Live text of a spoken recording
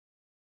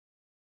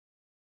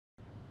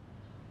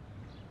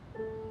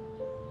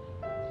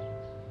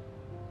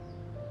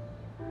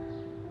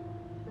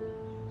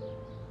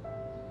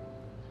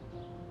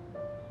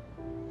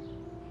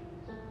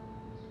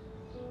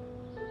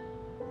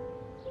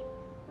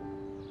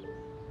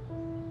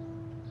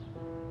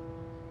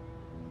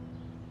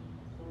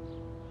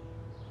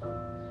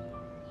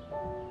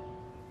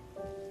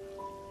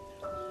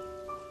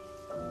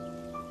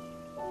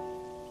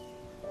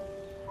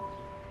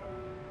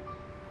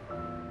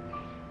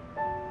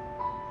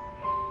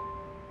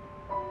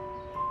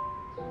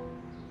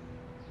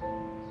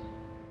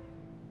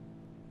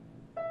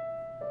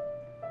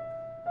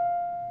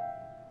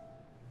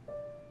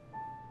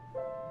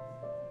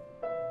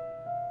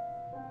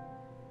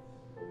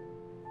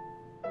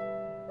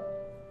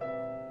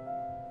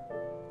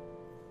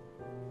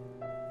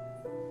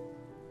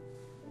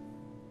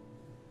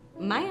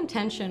My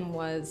intention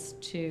was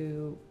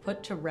to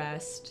put to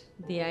rest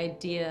the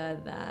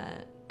idea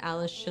that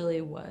Alice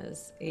Schilly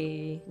was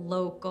a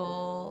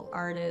local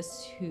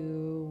artist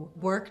who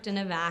worked in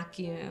a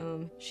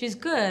vacuum. She's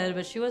good,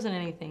 but she wasn't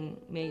anything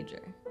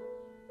major.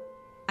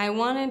 I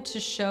wanted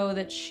to show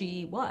that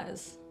she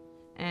was,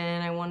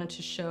 and I wanted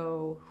to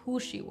show who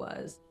she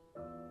was.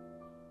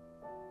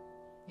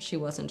 She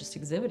wasn't just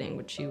exhibiting,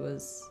 but she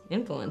was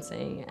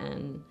influencing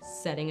and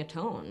setting a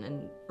tone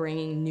and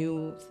bringing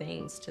new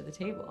things to the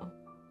table.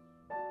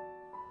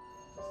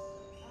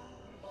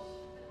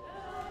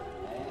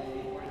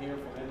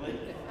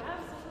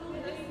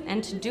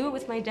 And to do it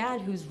with my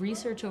dad, whose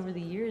research over the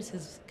years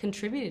has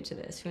contributed to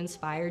this, who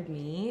inspired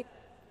me.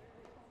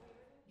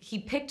 He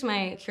picked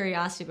my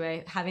curiosity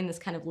by having this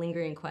kind of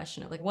lingering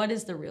question of like, what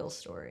is the real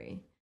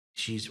story?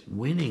 She's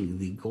winning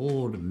the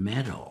gold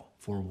medal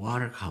for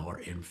watercolor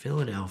in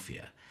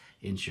Philadelphia,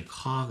 in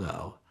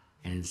Chicago,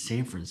 and in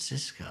San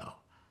Francisco.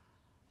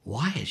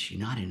 Why is she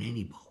not in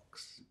any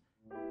books?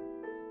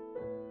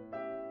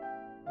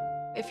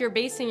 If you're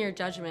basing your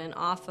judgment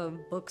off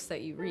of books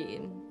that you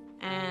read,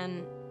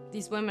 and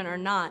these women are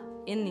not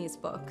in these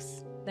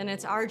books, then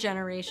it's our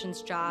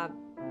generation's job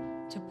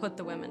to put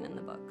the women in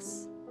the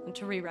books and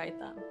to rewrite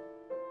them.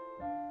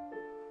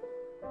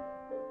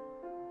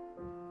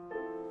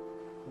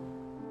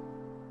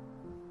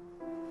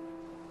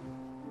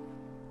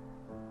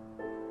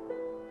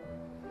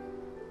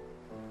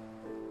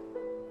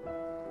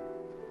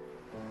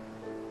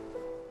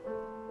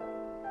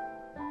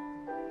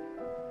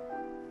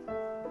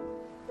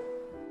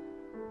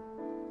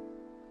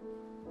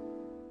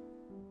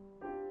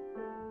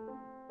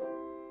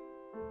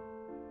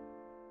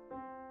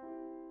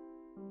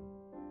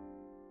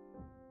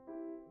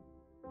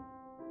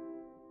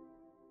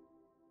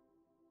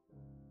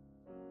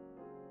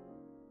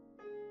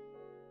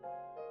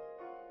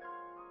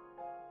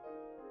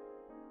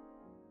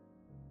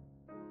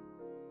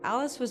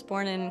 Alice was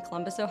born in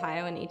Columbus,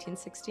 Ohio in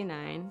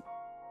 1869.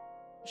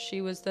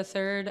 She was the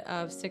third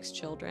of 6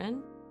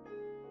 children.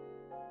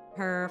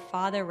 Her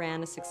father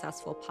ran a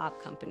successful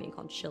pop company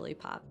called Schilly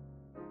Pop.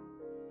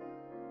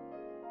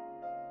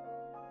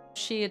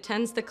 She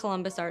attends the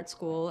Columbus Art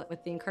School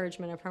with the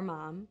encouragement of her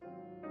mom,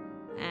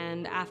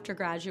 and after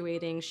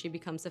graduating, she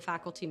becomes a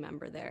faculty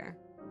member there.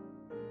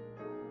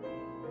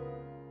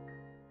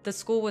 The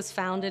school was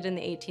founded in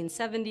the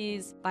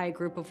 1870s by a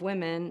group of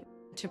women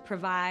to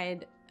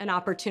provide an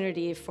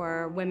opportunity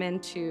for women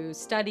to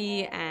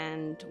study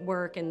and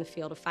work in the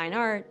field of fine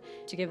art,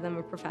 to give them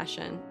a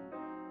profession.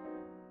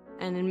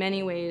 And in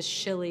many ways,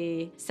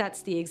 Schilly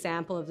sets the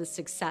example of the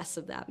success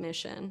of that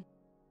mission.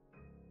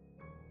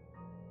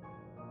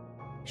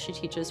 She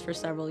teaches for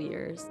several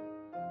years.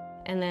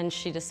 And then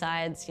she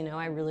decides, you know,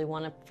 I really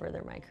want to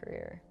further my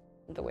career.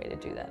 The way to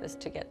do that is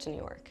to get to New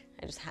York.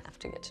 I just have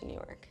to get to New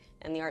York.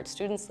 And the Art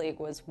Students League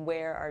was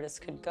where artists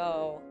could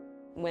go,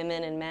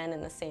 women and men in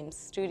the same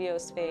studio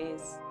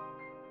space.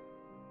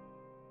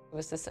 It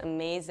was this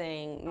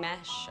amazing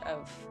mesh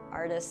of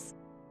artists.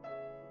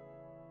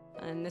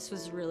 And this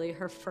was really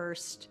her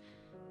first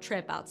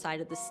trip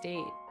outside of the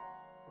state.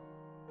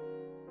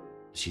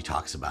 She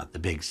talks about the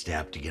big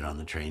step to get on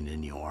the train to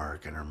New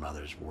York, and her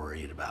mother's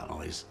worried about all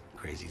these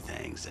crazy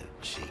things, and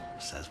she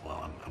says,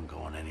 well, I'm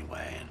going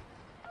anyway. And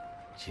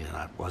she said,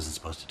 I wasn't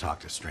supposed to talk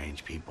to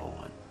strange people.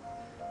 And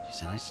she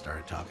said, I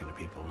started talking to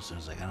people as soon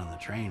as I got on the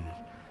train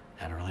and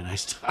had a really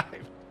nice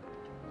time.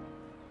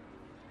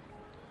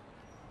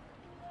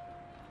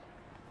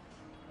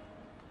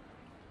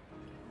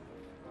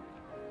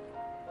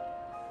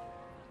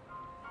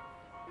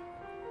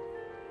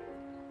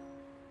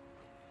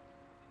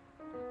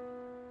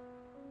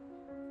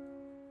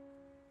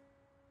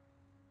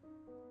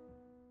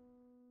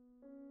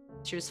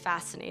 She was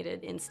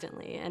fascinated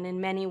instantly, and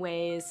in many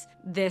ways,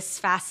 this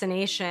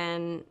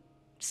fascination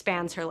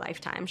spans her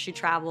lifetime. She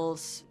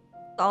travels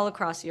all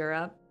across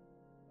Europe,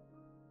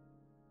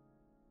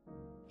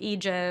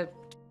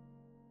 Egypt,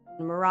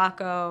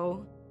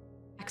 Morocco,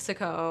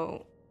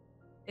 Mexico.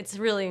 It's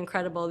really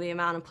incredible the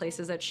amount of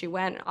places that she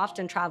went,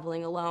 often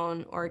traveling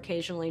alone or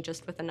occasionally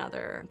just with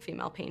another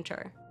female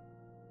painter.